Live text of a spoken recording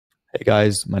Hey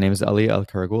guys, my name is Ali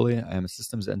Alqaraghuli. I am a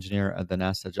systems engineer at the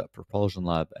NASA Jet Propulsion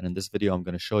Lab, and in this video I'm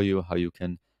going to show you how you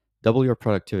can double your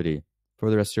productivity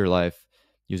for the rest of your life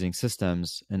using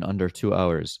systems in under 2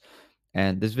 hours.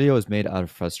 And this video is made out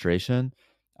of frustration.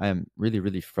 I am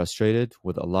really frustrated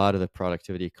with a lot of the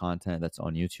productivity content that's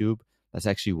on YouTube. That's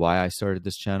actually why I started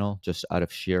this channel, just out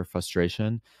of sheer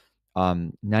frustration.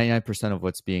 99% of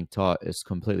what's being taught is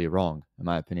completely wrong, in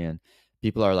my opinion.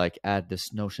 People are like, add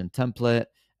this Notion template,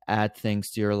 add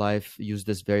things to your life, use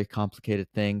this very complicated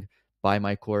thing, buy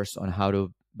my course on how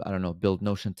to, I don't know, build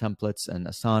Notion templates and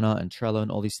Asana and Trello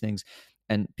and all these things.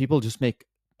 And people just make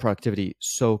productivity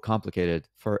so complicated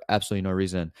for absolutely no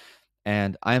reason.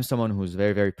 And I am someone who's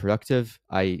very productive.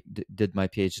 I did my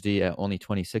PhD at only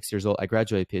 26 years old. I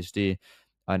graduated PhD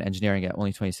on engineering at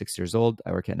only 26 years old.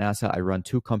 I work at NASA. I run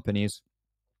two companies,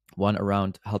 one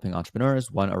around helping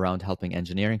entrepreneurs, one around helping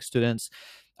engineering students.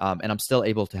 And I'm still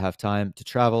able to have time to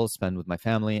travel, spend with my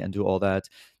family, and do all that.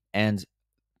 And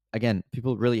again,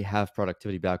 people really have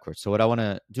productivity backwards. So what I want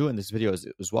to do in this video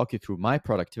is walk you through my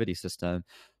productivity system,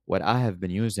 what I have been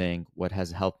using, what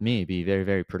has helped me be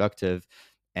very productive.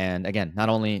 And again, not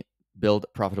only build a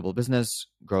profitable business,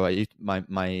 grow my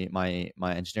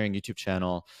engineering YouTube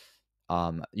channel.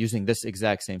 Using this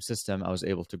exact same system, I was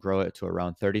able to grow it to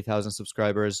around 30,000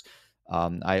 subscribers.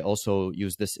 I also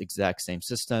use this exact same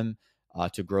system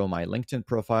to grow my LinkedIn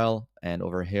profile. And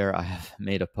over here, I have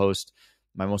made a post.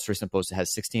 My most recent post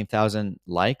has 16,000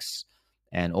 likes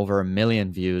and over 1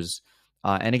 million views.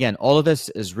 And again, all of this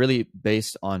is really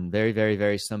based on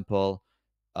very simple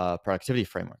productivity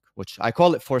framework, which I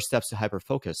call it 4 steps to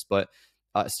hyperfocus. But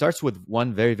it starts with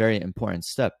one very important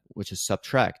step, which is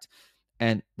subtract.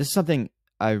 And this is something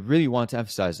I really want to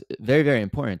emphasize. Very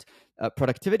important.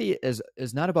 Productivity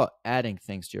is not about adding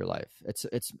things to your life.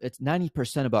 It's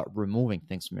 90% about removing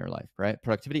things from your life, right?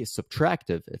 Productivity is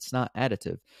subtractive. It's not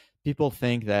additive. People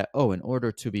think that, oh, in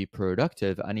order to be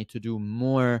productive, I need to do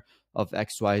more of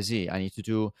X, Y, Z. I need to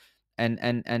do,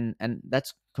 and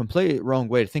that's completely wrong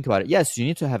way to think about it. Yes, you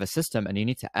need to have a system and you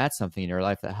need to add something in your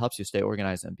life that helps you stay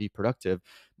organized and be productive.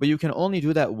 But you can only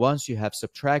do that once you have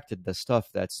subtracted the stuff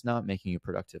that's not making you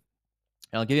productive.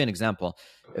 And I'll give you an example.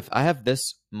 If I have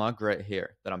this mug right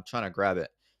here that I'm trying to grab it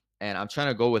and I'm trying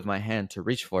to go with my hand to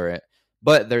reach for it,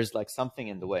 but there's like something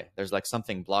in the way. There's like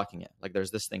something blocking it. Like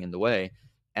there's this thing in the way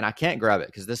and I can't grab it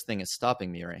because this thing is stopping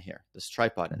me right here, this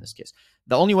tripod in this case.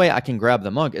 The only way I can grab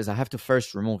the mug is I have to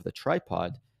first remove the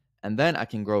tripod and then I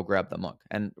can go grab the mug.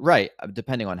 And right,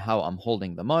 depending on how I'm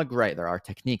holding the mug, right, there are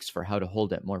techniques for how to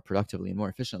hold it more productively and more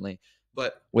efficiently.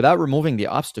 But without removing the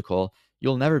obstacle,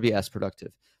 you'll never be as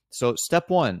productive. So step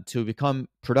one to become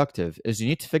productive is you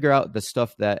need to figure out the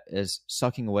stuff that is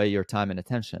sucking away your time and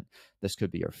attention. This could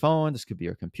be your phone. This could be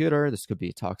your computer. This could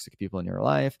be toxic people in your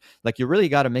life. Like you really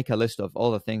got to make a list of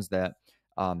all the things that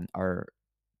are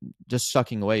just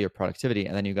sucking away your productivity,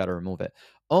 and then you got to remove it.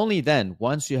 Only then,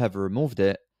 once you have removed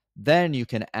it, then you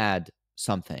can add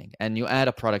something and you add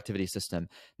a productivity system.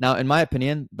 Now, in my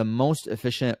opinion, the most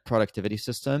efficient productivity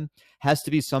system has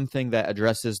to be something that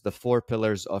addresses the 4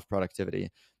 pillars of productivity.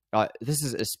 This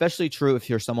is especially true if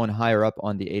you're someone higher up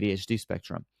on the ADHD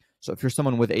spectrum. So if you're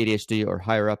someone with ADHD or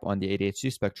higher up on the ADHD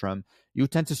spectrum, you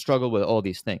tend to struggle with all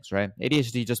these things, right?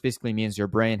 ADHD just basically means your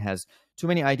brain has too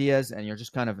many ideas and you're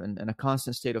just kind of in a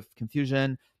constant state of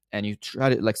confusion, and you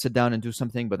try to like sit down and do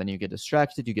something, but then you get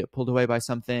distracted, you get pulled away by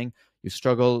something, you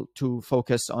struggle to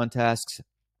focus on tasks.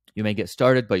 You may get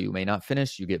started, but you may not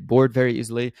finish. You get bored very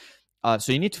easily.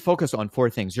 So you need to focus on 4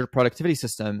 things. Your productivity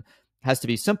system has to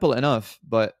be simple enough,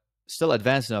 but still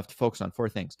advanced enough to focus on 4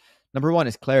 things. Number 1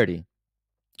 is clarity.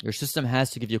 Your system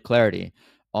has to give you clarity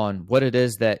on what it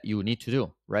is that you need to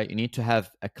do, right? You need to have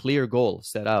a clear goal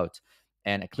set out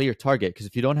and a clear target. Because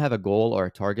if you don't have a goal or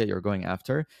a target you're going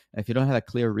after, and if you don't have a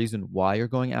clear reason why you're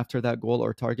going after that goal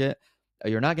or target,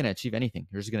 you're not going to achieve anything.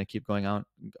 You're just going to keep going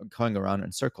around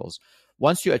in circles.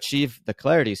 Once you achieve the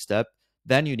clarity step,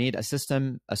 then you need a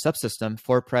system, a subsystem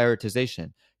for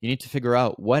prioritization. You need to figure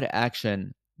out what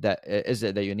action that is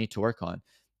it that you need to work on.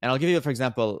 And I'll give you, for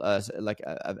example, like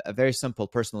a very simple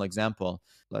personal example.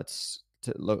 Let's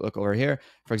look over here.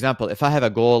 For example, if I have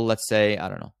a goal, let's say, I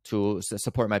don't know, to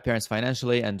support my parents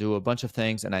financially and do a bunch of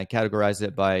things, and I categorize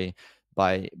it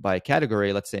by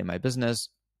category, let's say in my business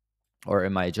or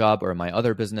in my job or in my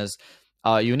other business,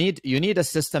 you need a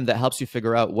system that helps you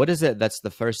figure out what is it that's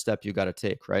the first step you got to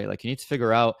take, right? Like you need to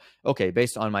figure out, okay,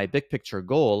 based on my big picture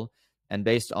goal and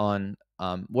based on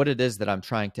what it is that I'm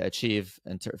trying to achieve,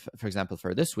 for example,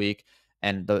 for this week,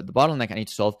 and the bottleneck I need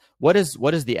to solve, what is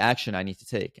the action I need to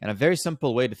take? And a very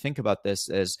simple way to think about this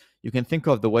is you can think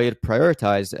of the way to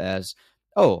prioritize as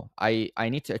oh, I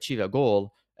need to achieve a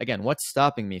goal. Again, what's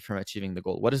stopping me from achieving the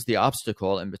goal? What is the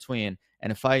obstacle in between?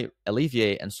 And if I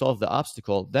alleviate and solve the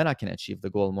obstacle, then I can achieve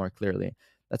the goal more clearly.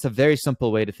 That's a very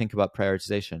simple way to think about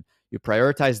prioritization. You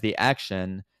prioritize the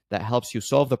action that helps you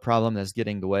solve the problem that's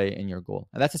getting in the way in your goal.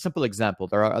 And that's a simple example.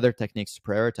 There are other techniques to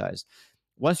prioritize.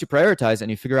 Once you prioritize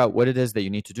and you figure out what it is that you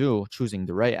need to do, choosing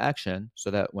the right action so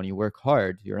that when you work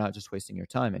hard, you're not just wasting your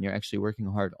time and you're actually working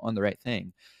hard on the right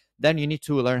thing, then you need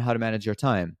to learn how to manage your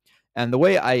time. And the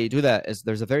way I do that is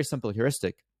there's a very simple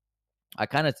heuristic. I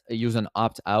kind of use an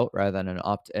opt out rather than an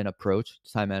opt in approach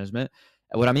to time management.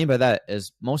 And what I mean by that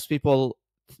is most people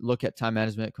look at time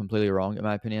management completely wrong, in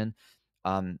my opinion.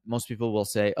 Most people will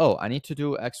say, oh, I need to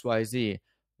do X, Y, Z.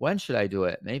 When should I do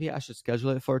it? Maybe I should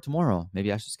schedule it for tomorrow.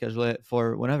 Maybe I should schedule it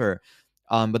for whenever.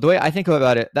 But the way I think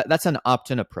about it, that's an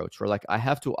opt in approach where like I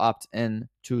have to opt in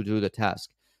to do the task.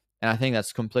 And I think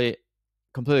that's completely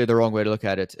the wrong way to look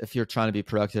at it if you're trying to be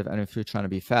productive and if you're trying to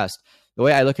be fast. The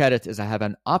way I look at it is I have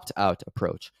an opt-out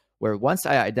approach where once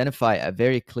I identify a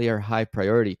very clear high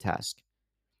priority task,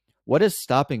 what is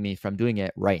stopping me from doing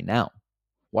it right now?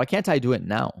 Why can't I do it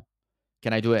now?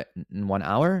 Can I do it in 1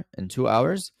 hour, in 2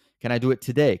 hours? Can I do it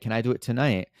today? Can I do it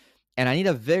tonight? And I need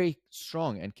a very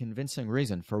strong and convincing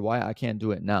reason for why I can't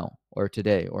do it now or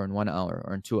today or in 1 hour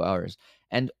or in 2 hours.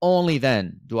 And only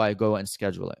then do I go and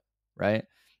schedule it, right?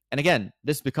 And again,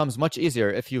 this becomes much easier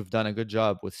if you've done a good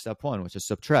job with step one, which is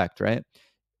subtract, right?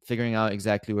 Figuring out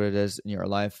exactly what it is in your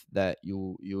life that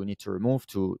you need to remove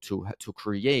to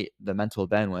create the mental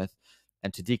bandwidth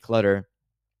and to declutter.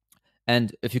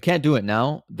 And if you can't do it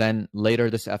now, then later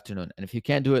this afternoon. And if you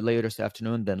can't do it later this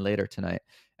afternoon, then later tonight.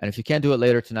 And if you can't do it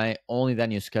later tonight, only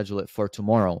then you schedule it for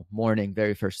tomorrow morning,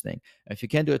 very first thing. And if you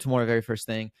can't do it tomorrow, very first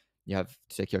thing, you have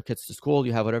to take your kids to school,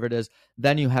 you have whatever it is,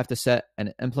 then you have to set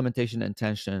an implementation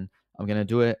intention. I'm going to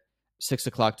do it 6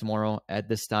 o'clock tomorrow at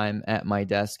this time at my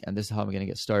desk, and this is how I'm going to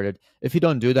get started. If you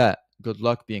don't do that, good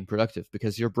luck being productive,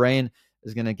 because your brain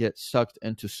is going to get sucked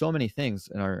into so many things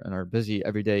in our busy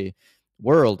everyday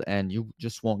world, and you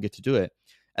just won't get to do it.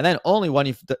 And then only when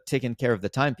you've taken care of the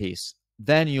timepiece,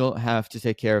 then you'll have to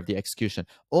take care of the execution.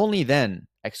 Only then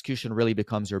execution really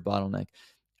becomes your bottleneck.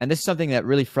 And this is something that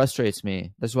really frustrates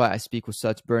me. That's why I speak with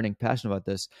such burning passion about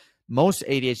this. Most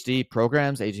ADHD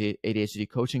programs, ADHD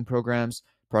coaching programs,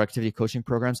 productivity coaching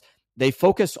programs, they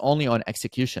focus only on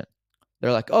execution.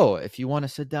 They're like, oh, if you want to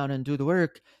sit down and do the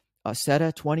work, set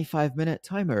a 25-minute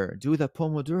timer, do the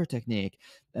Pomodoro technique,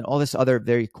 and all this other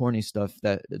very corny stuff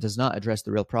that does not address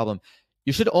the real problem.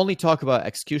 You should only talk about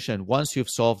execution once you've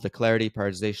solved the clarity,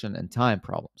 prioritization, and time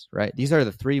problems, right? These are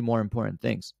the three more important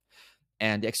things.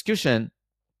 And the execution,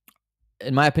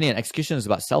 in my opinion, execution is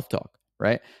about self-talk,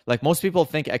 right? Like most people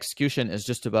think execution is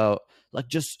just about like,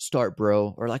 just start,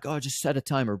 bro, or like, oh, just set a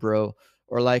timer, bro,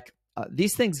 or like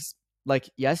these things, like,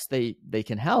 yes, they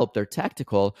can help, they're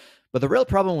tactical, but the real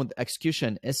problem with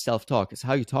execution is self-talk. It's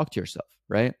how you talk to yourself,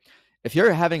 right? If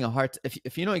you're having a hard,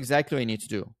 if you know exactly what you need to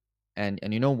do, and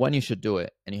you know when you should do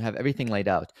it, and you have everything laid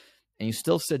out, and you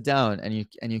still sit down and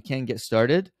you can't get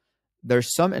started,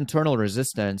 there's some internal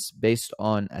resistance based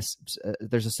on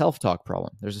there's a self-talk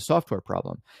problem. There's a software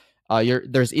problem.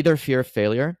 There's either fear of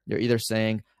failure. You're either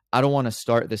saying, I don't want to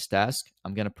start this task.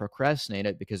 I'm going to procrastinate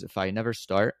it because if I never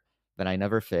start, then I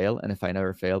never fail. And if I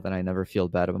never fail, then I never feel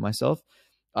bad about myself.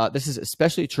 This is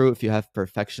especially true if you have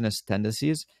perfectionist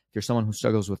tendencies. If you're someone who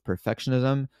struggles with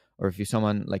perfectionism, or if you're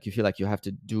someone like you feel like you have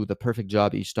to do the perfect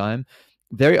job each time,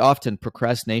 very often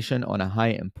procrastination on a high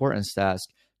importance task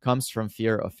comes from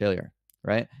fear of failure,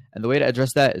 right? And the way to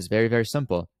address that is very, very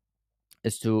simple.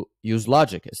 Is to use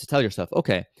logic. Is to tell yourself,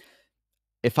 okay,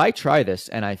 if I try this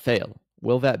and I fail,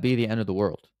 will that be the end of the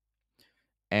world?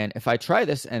 And if I try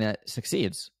this and it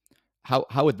succeeds, how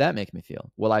would that make me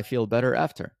feel? Will I feel better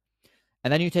after?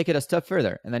 And then you take it a step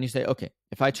further, and then you say, okay,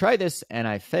 if I try this and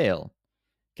I fail,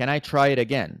 can I try it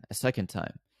again a second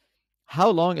time? How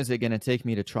long is it going to take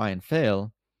me to try and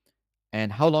fail?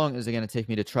 And how long is it going to take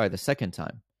me to try the second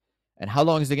time? And how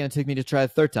long is it going to take me to try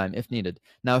the third time if needed?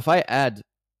 Now, if I add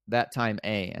that time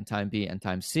A and time B and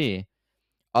time C,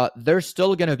 they're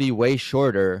still going to be way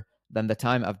shorter than the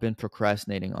time I've been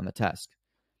procrastinating on the task.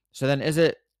 So then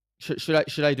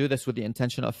should I do this with the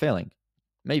intention of failing?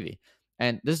 Maybe.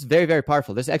 And this is very, very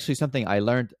powerful. This is actually something I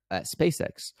learned at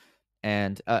SpaceX.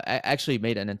 And I actually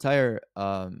made an entire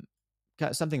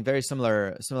something very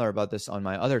similar about this on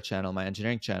my other channel, my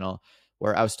engineering channel,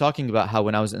 where I was talking about how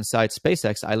when I was inside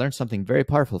SpaceX, I learned something very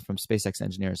powerful from SpaceX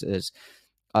engineers is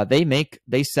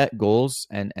they set goals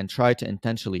and try to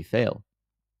intentionally fail.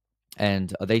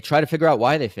 And they try to figure out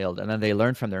why they failed, and then they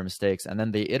learn from their mistakes, and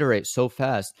then they iterate so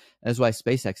fast. That's why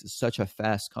SpaceX is such a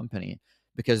fast company,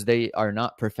 because they are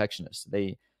not perfectionists.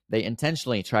 They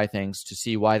intentionally try things to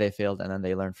see why they failed, and then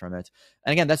they learn from it.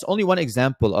 And again, that's only one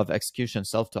example of execution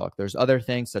self-talk. There's other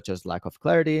things such as lack of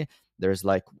clarity. There's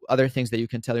like other things that you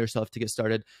can tell yourself to get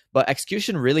started. But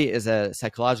execution really is a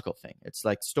psychological thing. It's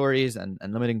like stories and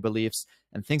limiting beliefs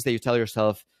and things that you tell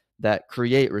yourself that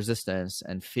create resistance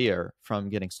and fear from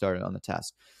getting started on the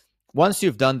task. Once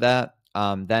you've done that,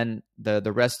 then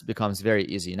the rest becomes very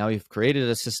easy. Now you've created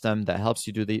a system that helps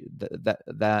you do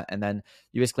that, and then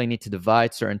you basically need to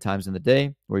divide certain times in the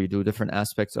day where you do different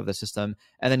aspects of the system,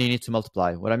 and then you need to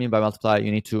multiply. What I mean by multiply,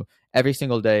 you need to every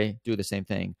single day do the same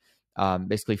thing.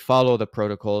 Basically follow the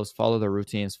protocols, follow the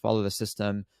routines, follow the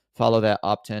system, follow that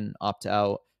opt-in,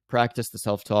 opt-out, practice the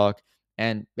self-talk,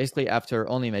 and basically after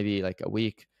only maybe like a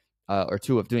week or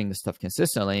two of doing this stuff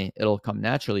consistently, it'll come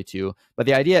naturally to you. But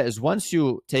the idea is once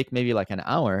you take maybe like an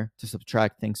hour to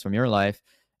subtract things from your life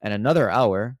and another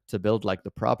hour to build like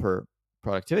the proper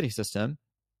productivity system,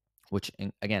 which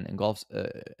again engulfs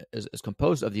is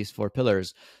composed of these 4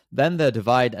 pillars, then the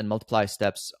divide and multiply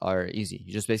steps are easy.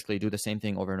 You just basically do the same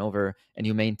thing over and over, and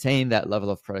you maintain that level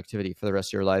of productivity for the rest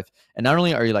of your life. And not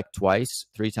only are you like twice,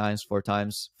 3 times, 4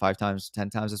 times, 5 times, 10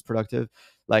 times as productive,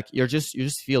 like you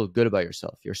just feel good about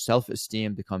yourself. Your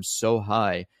self-esteem becomes so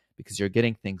high because you're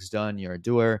getting things done. You're a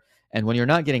doer. And when you're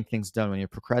not getting things done, when you're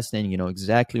procrastinating, you know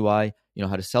exactly why. You know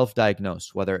how to self-diagnose,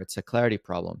 whether it's a clarity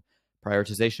problem,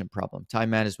 prioritization problem, time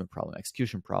management problem,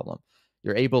 execution problem.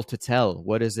 You're able to tell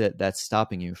what is it that's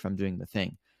stopping you from doing the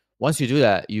thing. Once you do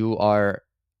that, you are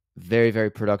very, very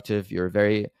productive. You're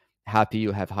very happy.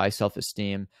 You have high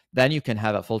self-esteem. Then you can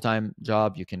have a full-time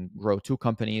job. You can grow 2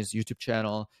 companies, YouTube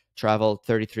channel, travel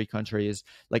 33 countries.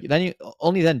 Like then you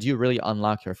only then do you really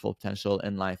unlock your full potential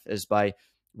in life, is by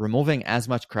removing as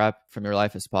much crap from your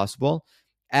life as possible,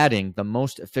 adding the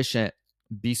most efficient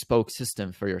bespoke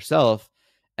system for yourself,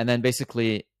 and then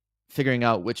basically figuring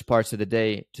out which parts of the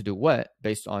day to do what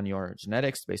based on your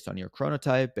genetics, based on your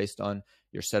chronotype, based on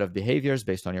your set of behaviors,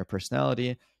 based on your personality.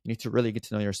 You need to really get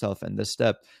to know yourself in this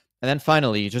step. And then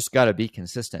finally, you just got to be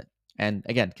consistent. And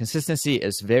again, consistency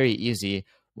is very easy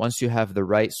once you have the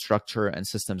right structure and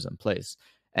systems in place.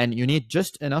 And you need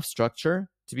just enough structure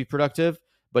to be productive,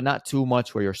 but not too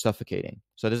much where you're suffocating.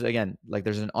 So there's, again, like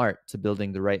there's an art to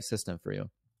building the right system for you.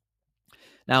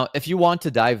 Now, if you want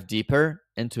to dive deeper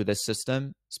into this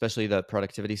system, especially the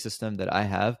productivity system that I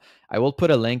have, I will put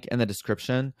a link in the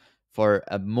description for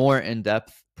a more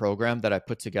in-depth program that I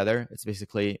put together. It's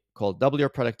basically called Double Your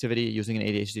Productivity Using an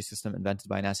ADHD System, invented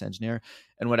by a NASA engineer.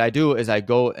 And what I do is I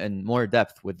go in more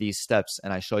depth with these steps,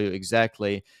 and I show you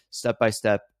exactly step by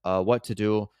step what to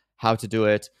do, how to do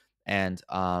it, and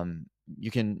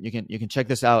you can check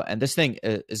this out. And this thing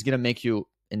is going to make you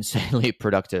insanely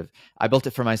productive. I built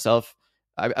it for myself.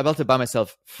 I built it by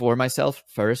myself for myself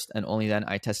first, and only then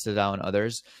I tested it out on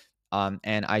others.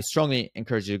 And I strongly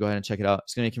encourage you to go ahead and check it out.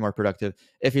 It's going to make you more productive.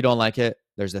 If you don't like it,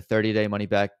 there's a 30-day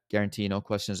money-back guarantee, no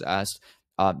questions asked.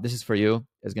 This is for you.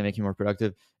 It's going to make you more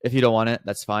productive. If you don't want it,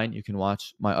 that's fine. You can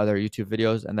watch my other YouTube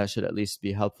videos, and that should at least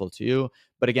be helpful to you.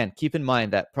 But again, keep in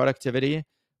mind that productivity,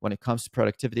 when it comes to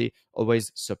productivity,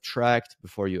 always subtract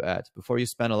before you add. Before you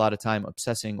spend a lot of time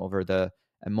obsessing over the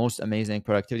most amazing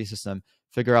productivity system,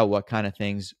 figure out what kind of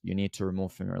things you need to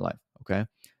remove from your life, okay?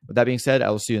 With that being said, I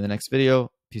will see you in the next video.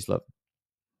 Peace, love.